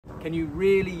Can you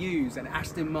really use an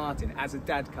Aston Martin as a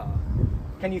dad car?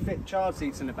 Can you fit child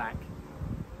seats in the back?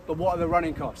 But what are the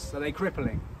running costs? Are they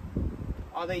crippling?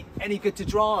 Are they any good to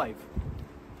drive?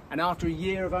 And after a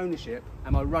year of ownership,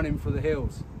 am I running for the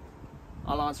hills?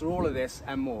 I'll answer all of this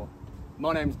and more.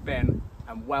 My name's Ben,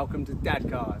 and welcome to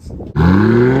DadCars.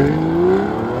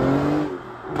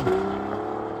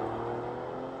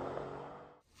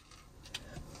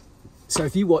 So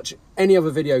if you watch any other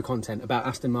video content about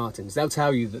Aston Martins, they'll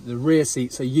tell you that the rear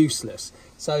seats are useless.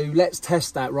 So let's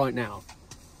test that right now.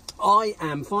 I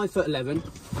am 5'11".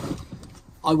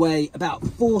 I weigh about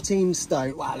 14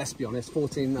 stone. Wow, let's be honest,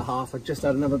 14 and a half. I've just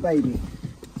had another baby.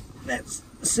 Let's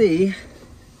see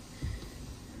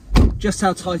just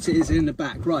how tight it is in the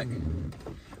back. Right,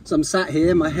 so I'm sat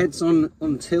here, my head's on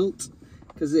tilt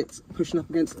because it's pushing up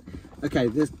against. Okay,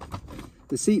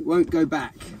 the seat won't go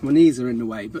back. My knees are in the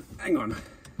way, but hang on.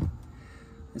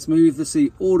 Let's move the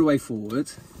seat all the way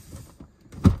forward.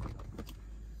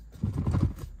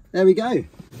 There we go.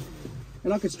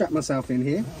 And I could strap myself in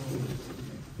here.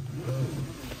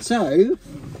 So,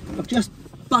 I've just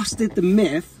busted the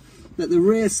myth that the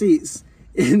rear seats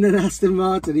in an Aston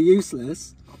Martin are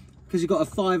useless because you've got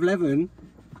a 5'11"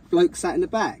 bloke sat in the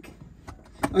back.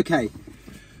 Okay,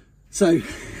 so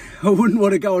I wouldn't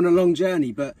want to go on a long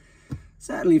journey, but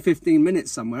certainly 15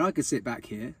 minutes somewhere, I could sit back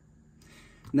here.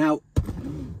 Now,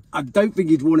 I don't think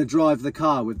you'd want to drive the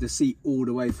car with the seat all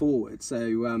the way forward,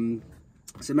 so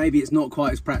maybe it's not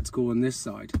quite as practical on this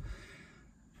side.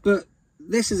 But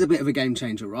this is a bit of a game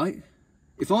changer, right?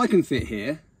 If I can fit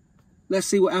here, let's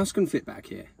see what else can fit back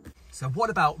here. So what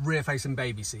about rear-facing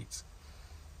baby seats?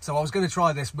 So I was going to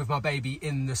try this with my baby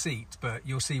in the seat, but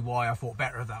you'll see why I thought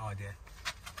better of that idea.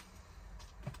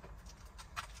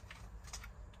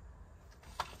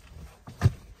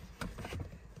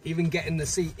 Even getting the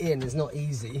seat in is not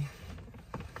easy.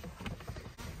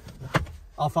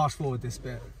 I'll fast forward this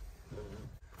bit.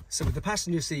 So with the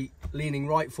passenger seat leaning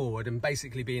right forward and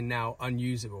basically being now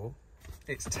unusable,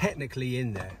 it's technically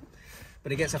in there,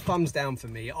 but it gets a thumbs down for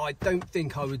me. I don't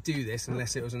think I would do this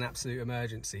unless it was an absolute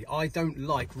emergency. I don't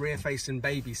like rear-facing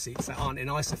baby seats that aren't in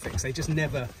ISOFIX. They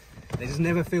just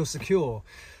never feel secure.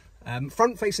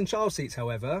 Front-facing child seats,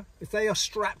 however, if they are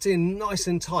strapped in nice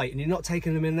and tight and you're not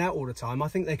taking them in and out all the time, I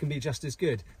think they can be just as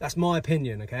good. That's my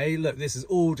opinion, okay? Look, this is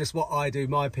all just what I do,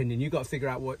 my opinion. You've got to figure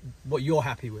out what you're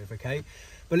happy with, okay?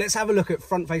 But let's have a look at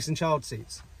front-facing child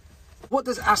seats. What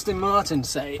does Aston Martin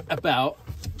say about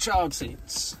child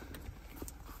seats?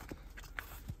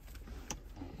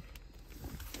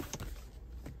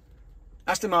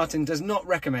 Aston Martin does not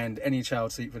recommend any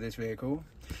child seat for this vehicle,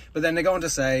 but then they go on to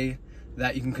say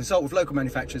that you can consult with local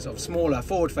manufacturers of smaller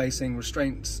forward-facing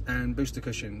restraints and booster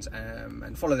cushions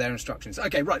and follow their instructions.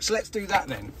 Okay, right, so let's do that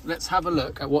then. Let's have a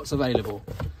look at what's available.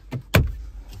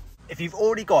 If you've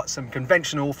already got some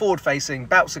conventional forward-facing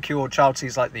belt-secured child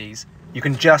seats like these, you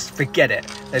can just forget it.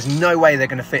 There's no way they're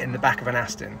going to fit in the back of an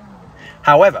Aston.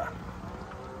 However,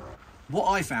 what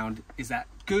I found is that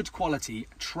good quality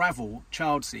travel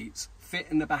child seats fit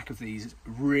in the back of these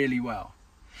really well.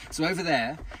 So over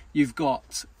there, you've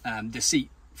got the seat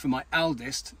for my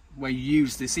eldest, where you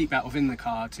use the seatbelt within the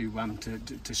car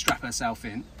to strap herself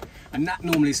in, and that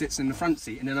normally sits in the front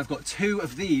seat. And then I've got two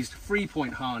of these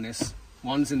 3-point harness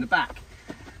ones in the back,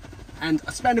 and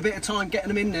I spend a bit of time getting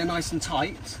them in there nice and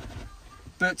tight.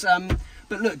 But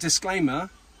look, disclaimer: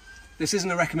 this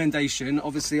isn't a recommendation.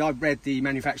 Obviously, I read the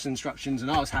manufacturer instructions and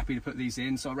I was happy to put these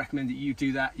in, so I recommend that you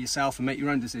do that yourself and make your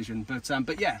own decision.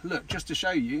 But yeah, look, just to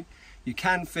show you, you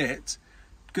can fit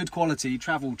good quality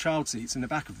travel child seats in the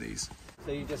back of these.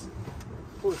 So you just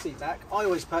pull the seat back. I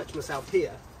always perch myself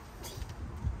here.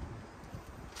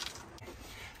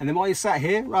 And then while you're sat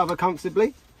here rather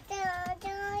comfortably,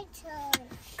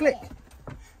 click,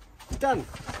 done.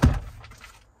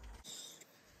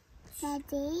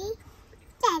 Daddy.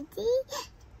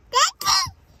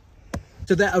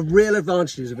 So there are real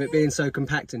advantages of it being so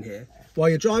compact in here. While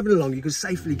you're driving along, you can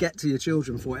safely get to your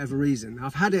children for whatever reason.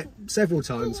 I've had it several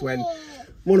times when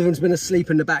one of them's been asleep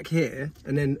in the back here,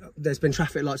 and then there's been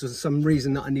traffic lights for some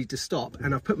reason that I need to stop,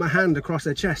 and I've put my hand across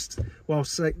her chest while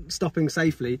stopping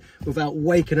safely without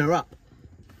waking her up,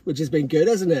 which has been good,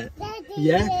 hasn't it?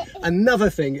 Yeah. Another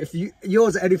thing, if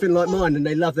yours are anything like mine and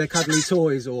they love their cuddly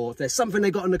toys, or if there's something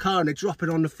they got in the car and they drop it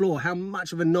on the floor, how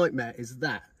much of a nightmare is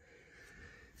that?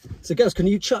 So girls, can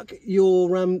you chuck your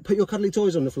put your cuddly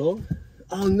toys on the floor?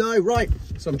 Oh no, right.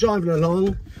 So I'm driving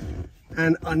along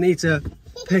and I need to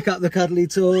pick up the cuddly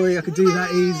toy. I could do that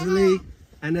easily.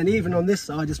 And then even on this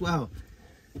side as well.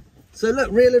 So look,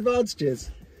 real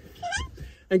advantages.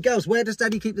 And girls, where does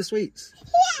Daddy keep the sweets?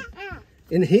 Here.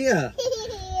 In here.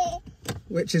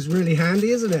 which is really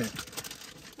handy, isn't it?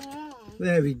 Yeah.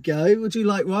 There we go. Would you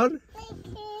like one?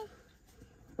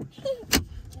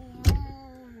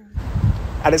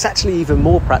 And it's actually even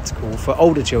more practical for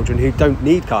older children who don't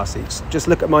need car seats. Just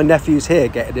look at my nephews here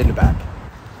getting in the back.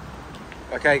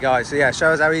 Okay guys, so yeah,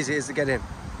 show us how easy it is to get in.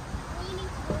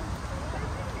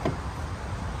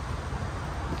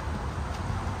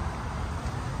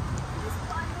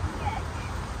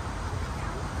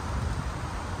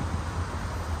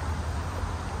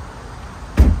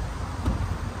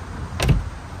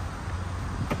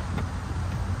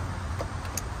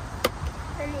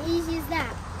 Easy as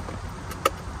that.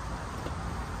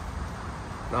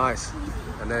 Nice.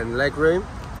 And then leg room.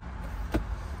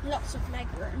 Lots of leg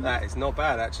room. That is not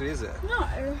bad actually, is it?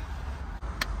 No.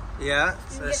 Yeah,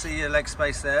 so let's see your leg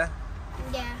space there.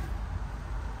 Yeah.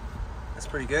 That's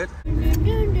pretty good.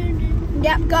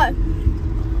 Yep, go.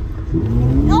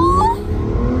 Oh!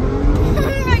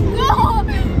 Oh my god!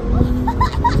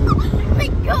 Oh my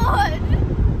god!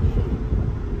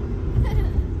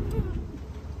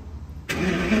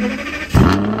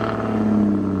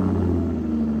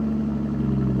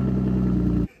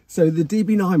 So the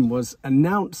DB9 was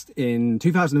announced in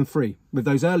 2003, with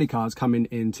those early cars coming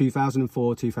in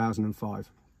 2004, 2005.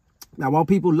 Now, while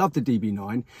people loved the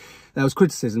DB9, there was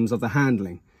criticisms of the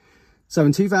handling. So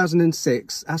in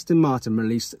 2006, Aston Martin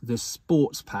released the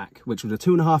Sports Pack, which was a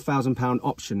 £2,500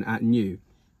 option at new.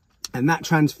 And that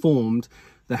transformed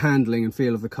the handling and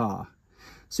feel of the car.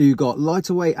 So you got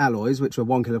lighter weight alloys, which were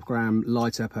 1 kilogram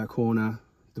lighter per corner.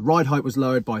 The ride height was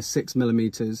lowered by 6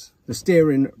 millimeters. The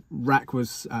steering rack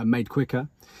was made quicker.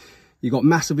 You got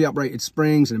massively uprated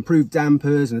springs and improved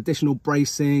dampers and additional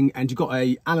bracing. And you got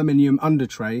a aluminium under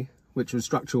tray, which was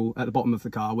structural at the bottom of the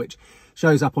car, which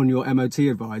shows up on your MOT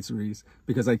advisories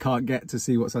because they can't get to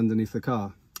see what's underneath the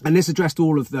car. And this addressed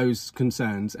all of those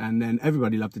concerns. And then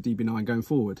everybody loved the DB9 going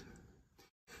forward.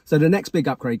 So the next big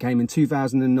upgrade came in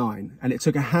 2009, and it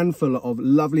took a handful of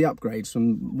lovely upgrades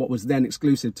from what was then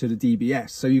exclusive to the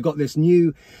DBS. So you got this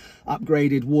new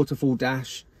upgraded waterfall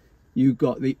dash, you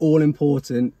got the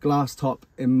all-important glass top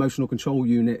emotional control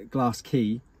unit glass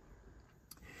key.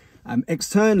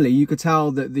 Externally, you could tell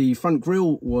that the front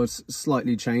grille was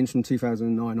slightly changed from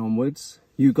 2009 onwards.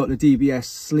 You got the DBS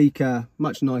sleeker,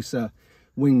 much nicer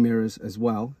wing mirrors as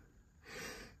well.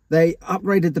 They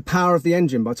upgraded the power of the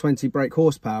engine by 20 brake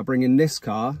horsepower, bringing this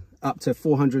car up to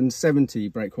 470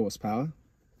 brake horsepower.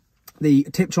 The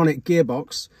Tiptronic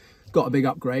gearbox got a big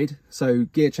upgrade, so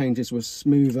gear changes were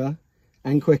smoother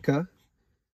and quicker.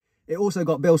 It also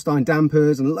got Bilstein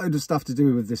dampers and a load of stuff to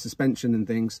do with the suspension and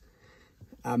things,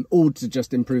 all to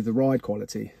just improve the ride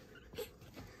quality.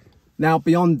 Now,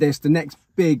 beyond this, the next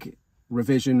big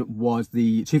revision was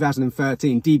the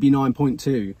 2013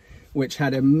 DB9.2, which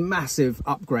had a massive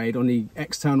upgrade on the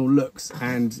external looks,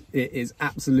 and it is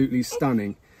absolutely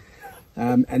stunning.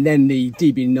 And then the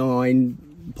DB9.2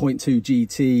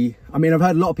 GT. I mean, I've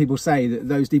heard a lot of people say that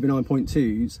those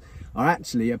DB9.2s are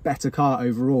actually a better car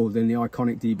overall than the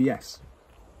iconic DBS.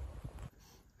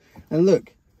 And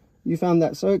look, you found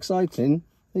that so exciting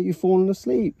that you've fallen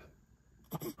asleep.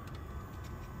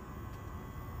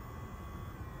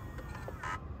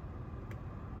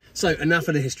 So enough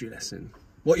of the history lesson.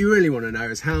 What you really want to know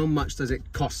is how much does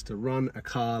it cost to run a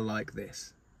car like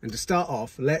this? And to start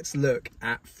off, let's look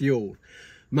at fuel.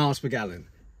 Miles per gallon.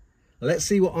 Let's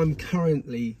see what I'm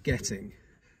currently getting.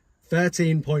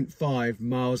 13.5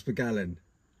 miles per gallon.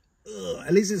 Ugh,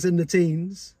 at least it's in the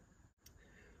teens.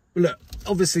 But look,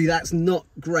 obviously that's not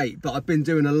great, but I've been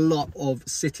doing a lot of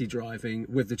city driving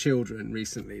with the children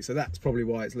recently, so that's probably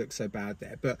why it looks so bad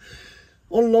there. But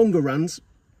on longer runs,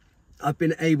 I've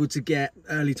been able to get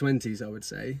early 20s, I would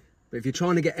say. But if you're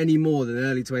trying to get any more than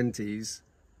early 20s,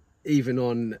 even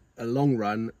on a long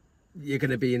run, you're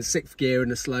going to be in 6th gear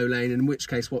in a slow lane, in which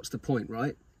case, what's the point,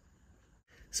 right?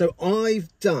 So I've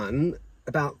done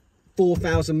about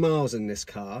 4,000 miles in this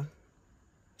car.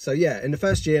 So yeah, in the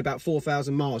first year, about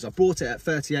 4,000 miles. I bought it at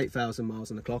 38,000 miles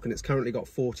on the clock, and it's currently got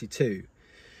 42.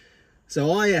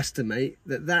 So I estimate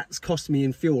that that's cost me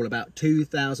in fuel about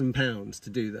 £2,000 to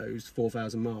do those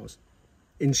 4,000 miles.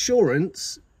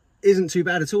 Insurance isn't too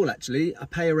bad at all, actually. I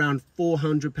pay around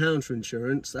 £400 for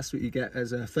insurance. That's what you get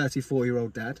as a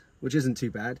 34-year-old dad, which isn't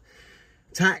too bad.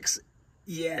 Tax,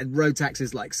 yeah, road tax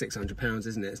is like £600,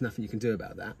 isn't it? There's nothing you can do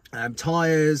about that.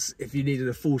 Tyres, if you needed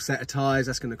a full set of tyres,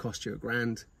 that's going to cost you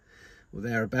 £1,000 or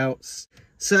thereabouts.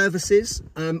 Services,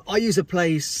 I use a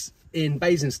place in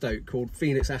Basingstoke called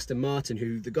Phoenix Aston Martin,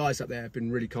 who the guys up there have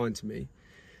been really kind to me.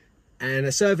 and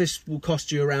a service will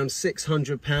cost you around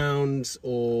 £600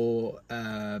 or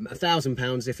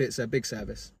 £1,000 if it's a big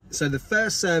service. So the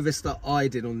first service that I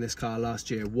did on this car last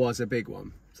year was a big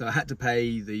one, so I had to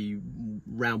pay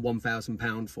around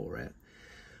 £1,000 for it.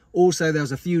 Also, there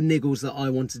was a few niggles that I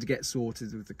wanted to get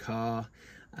sorted with the car.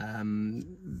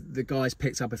 The guys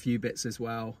picked up a few bits as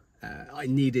well. I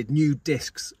needed new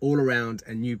discs all around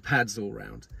and new pads all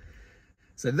around.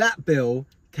 So that bill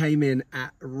came in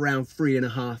at around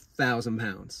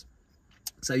 £3,500.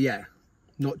 So yeah,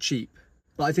 not cheap.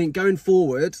 But I think going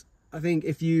forward, I think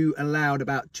if you allowed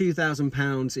about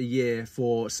 £2,000 a year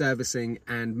for servicing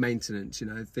and maintenance, you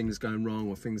know, things going wrong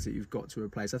or things that you've got to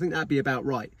replace, I think that'd be about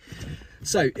right.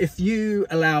 So if you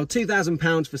allow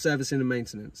 £2,000 for servicing and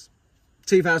maintenance,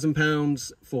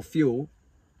 £2,000 for fuel,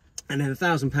 and then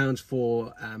 £1,000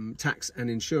 for tax and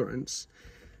insurance,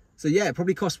 so yeah, it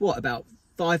probably costs what, about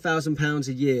 £5,000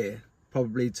 a year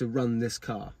probably to run this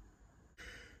car.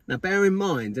 Now bear in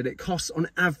mind that it costs on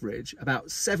average about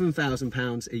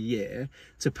 £7,000 a year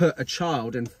to put a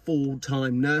child in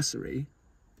full-time nursery.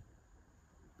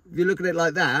 If you look at it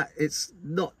like that, it's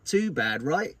not too bad,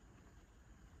 right?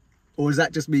 Or is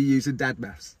that just me using dad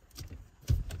maths?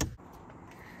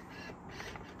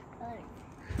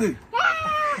 The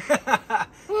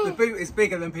boot is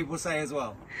bigger than people say as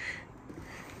well.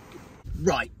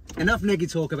 Right, enough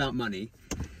neggy talk about money.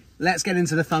 Let's get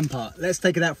into the fun part. Let's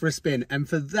take it out for a spin. And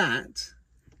for that,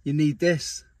 you need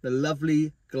this, the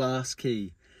lovely glass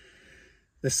key.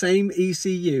 The same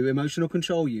ECU, emotional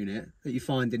control unit, that you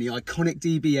find in the iconic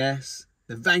DBS,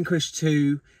 the Vanquish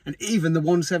 2, and even the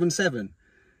 177.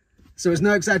 So it's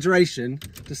no exaggeration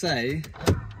to say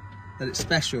that it's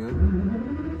special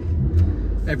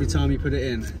every time you put it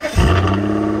in.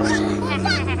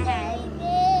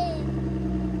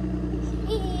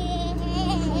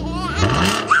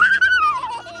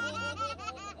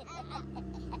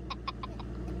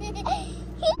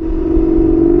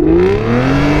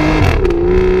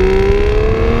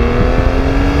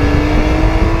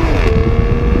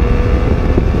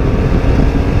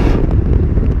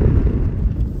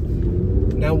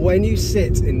 Now when you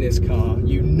sit in this car,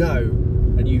 you know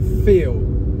and you feel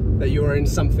that you are in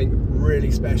something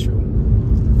really special.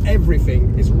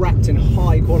 Everything is wrapped in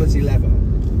high quality leather.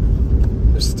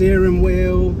 The steering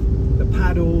wheel, the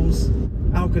paddles,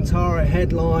 Alcantara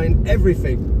headline,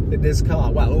 everything in this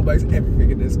car, well, almost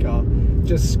everything in this car,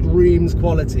 just screams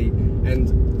quality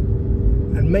and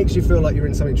makes you feel like you're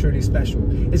in something truly special.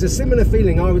 It's a similar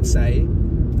feeling, I would say,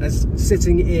 as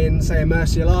sitting in, say, a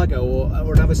Murcielago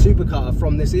or another supercar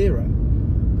from this era.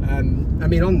 I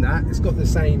mean, on that, it's got the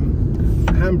same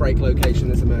handbrake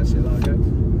location as the Murcielago.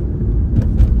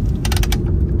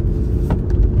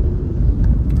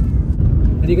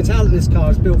 And you can tell that this car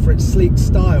is built for its sleek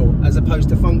style as opposed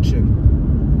to function.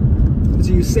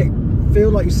 So you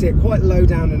feel like you sit quite low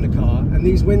down in the car, and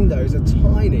these windows are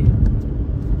tiny.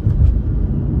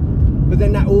 But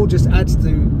then that all just adds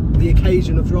to the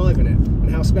occasion of driving it and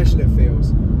how special it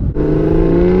feels.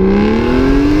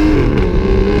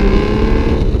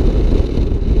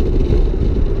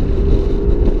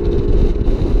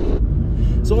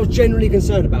 So I was generally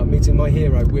concerned about meeting my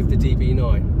hero with the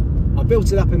DB9. I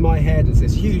built it up in my head as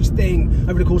this huge thing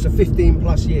over the course of 15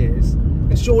 plus years.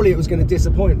 And surely it was going to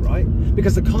disappoint, right?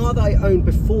 Because the car that I owned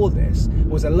before this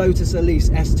was a Lotus Elise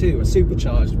S2, a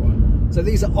supercharged one. So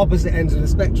these are opposite ends of the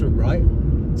spectrum, right?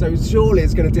 So surely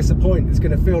it's going to disappoint. It's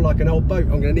going to feel like an old boat.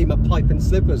 I'm going to need my pipe and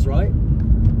slippers, right?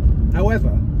 However,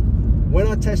 when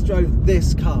I test drove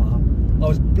this car, I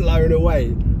was blown away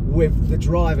with the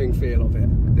driving feel of it.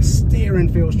 The steering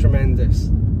feels tremendous.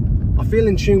 I feel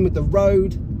in tune with the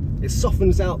road. It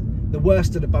softens out the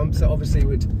worst of the bumps that obviously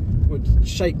would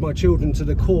shake my children to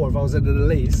the core if I was in an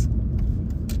Elise.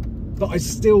 But I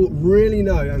still really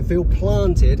know and feel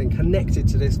planted and connected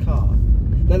to this car.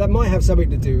 Now that might have something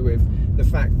to do with the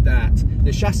fact that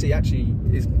the chassis actually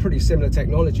is pretty similar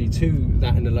technology to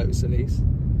that in the Lotus Elise,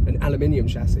 an aluminium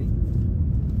chassis.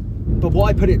 But what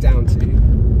I put it down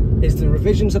to is the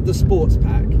revisions of the sports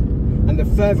pack and the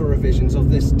further revisions of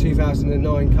this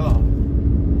 2009 car.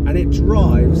 And it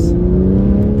drives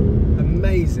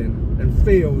amazing and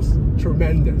feels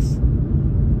tremendous.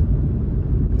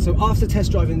 So after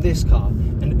test driving this car,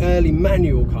 an early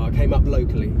manual car came up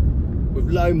locally with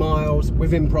low miles,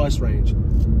 within price range.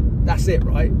 That's it,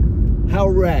 right? How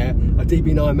rare are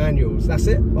DB9 manuals? That's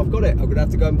it, I've got it. I'm gonna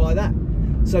have to go and buy that.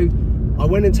 So I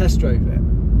went and test drove it.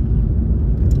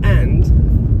 And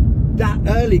that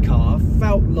early car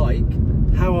felt like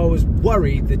how I was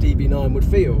worried the DB9 would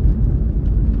feel.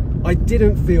 I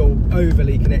didn't feel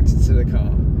overly connected to the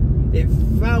car. it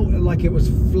felt like it was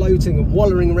floating and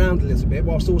wallowing around a little bit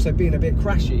whilst also being a bit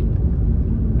crashy.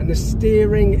 And the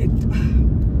steering,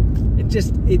 it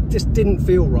just didn't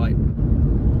feel right,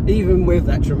 even with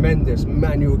that tremendous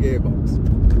manual gearbox.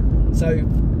 So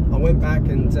I went back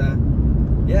and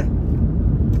yeah,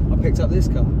 I picked up this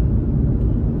car.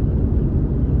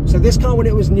 So this car, when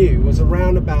it was new, was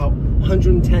around about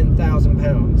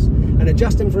 £110,000, and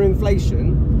adjusting for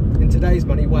inflation in today's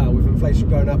money, well, with inflation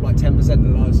going up like 10%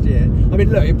 in the last year, I mean,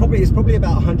 look, it's probably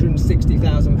about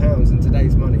 £160,000 in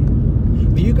today's money.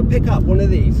 But you could pick up one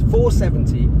of these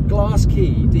 470 glass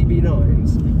key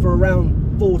DB9s for around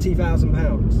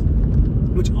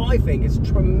 £40,000, which I think is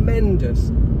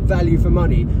tremendous value for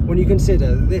money when you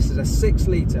consider that this is a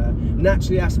 6-litre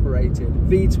naturally aspirated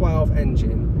V12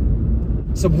 engine.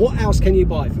 So what else can you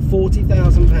buy for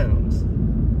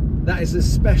 £40,000 that is as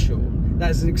special,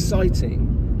 that is as exciting,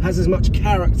 has as much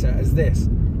character as this,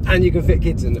 and you can fit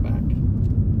kids in the back?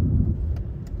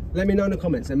 Let me know in the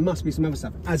comments. There must be some other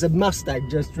stuff. As a Mustang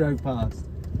just drove past.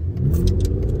 The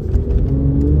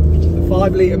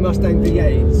 5-litre Mustang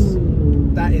V8s,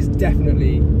 that is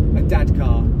definitely a dad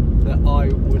car that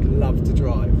I would love to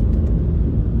drive.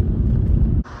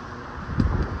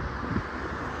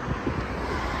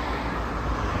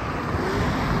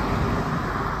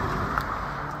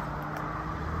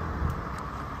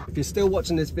 If you're still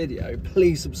watching this video,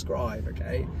 please subscribe,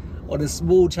 okay? On a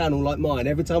small channel like mine,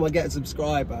 every time I get a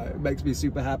subscriber, it makes me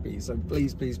super happy. So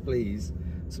please, please, please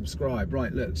subscribe.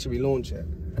 Right, look, should we launch it?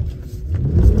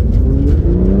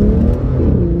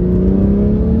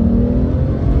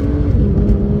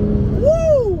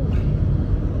 Woo!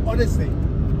 Honestly,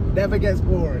 never gets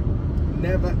boring.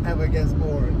 Never, ever gets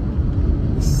boring.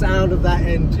 The sound of that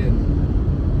engine.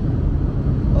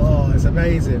 Oh, it's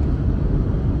amazing.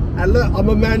 And look, I'm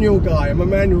a manual guy,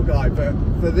 but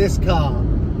for this car,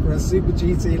 for a Super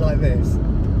GT like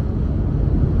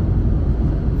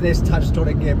this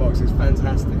touch-tonic gearbox is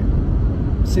fantastic.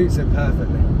 Suits it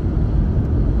perfectly.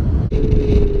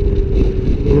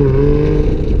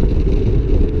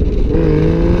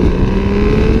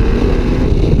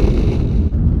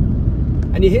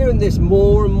 And you're hearing this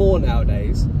more and more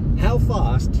nowadays. How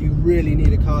fast do you really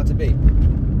need a car to be?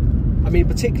 I mean,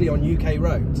 particularly on UK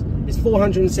roads. Is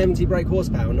 470 brake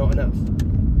horsepower not enough?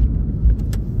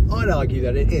 I'd argue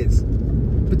that it is,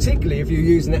 particularly if you're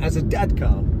using it as a dad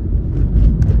car.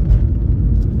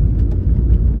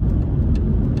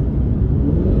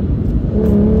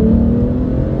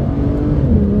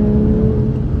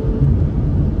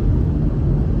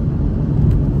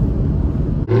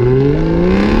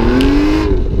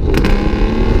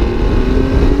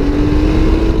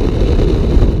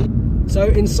 So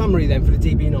in summary then, for the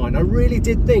DB9, I really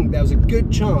did think there was a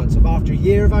good chance of, after a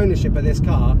year of ownership of this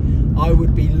car, I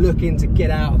would be looking to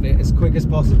get out of it as quick as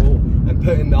possible and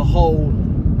putting the whole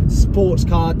sports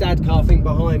car, dad car thing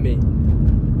behind me.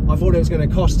 I thought it was going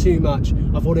to cost too much.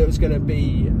 I thought it was going to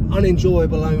be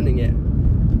unenjoyable owning it.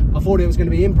 I thought it was going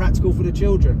to be impractical for the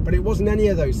children, but it wasn't any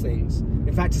of those things.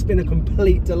 In fact, it's been a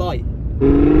complete delight.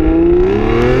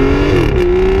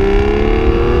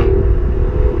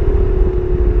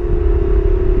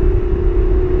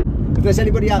 If there's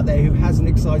anybody out there who has an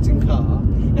exciting car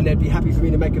and they'd be happy for me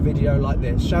to make a video like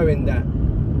this showing that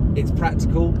it's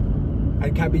practical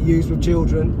and can be used with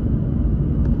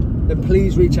children, then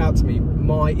please reach out to me.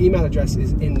 My email address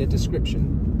is in the description.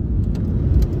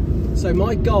 So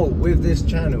my goal with this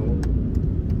channel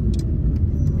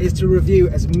is to review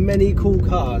as many cool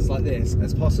cars like this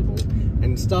as possible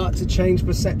and start to change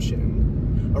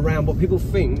perception around what people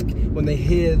think when they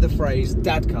hear the phrase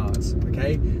dad cars,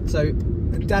 okay? So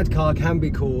a dad car can be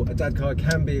cool, a dad car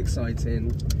can be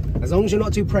exciting, as long as you're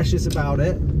not too precious about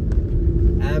it.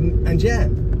 And yeah,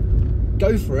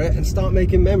 go for it and start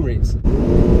making memories.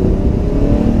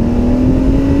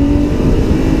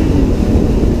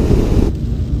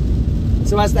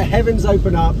 So as the heavens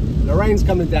open up, the rain's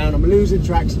coming down, I'm losing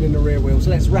traction in the rear wheel, so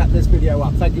let's wrap this video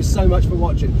up. Thank you so much for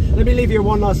watching. Let me leave you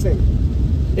one last thing.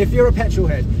 If you're a petrol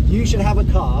head, you should have a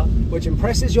car which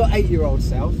impresses your 8-year-old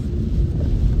self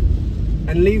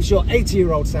and leaves your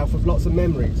 80-year-old self with lots of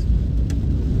memories.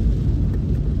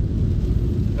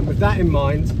 And with that in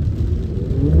mind,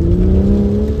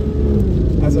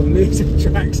 as I'm losing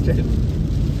traction,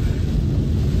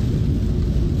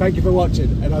 thank you for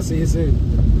watching, and I'll see you soon.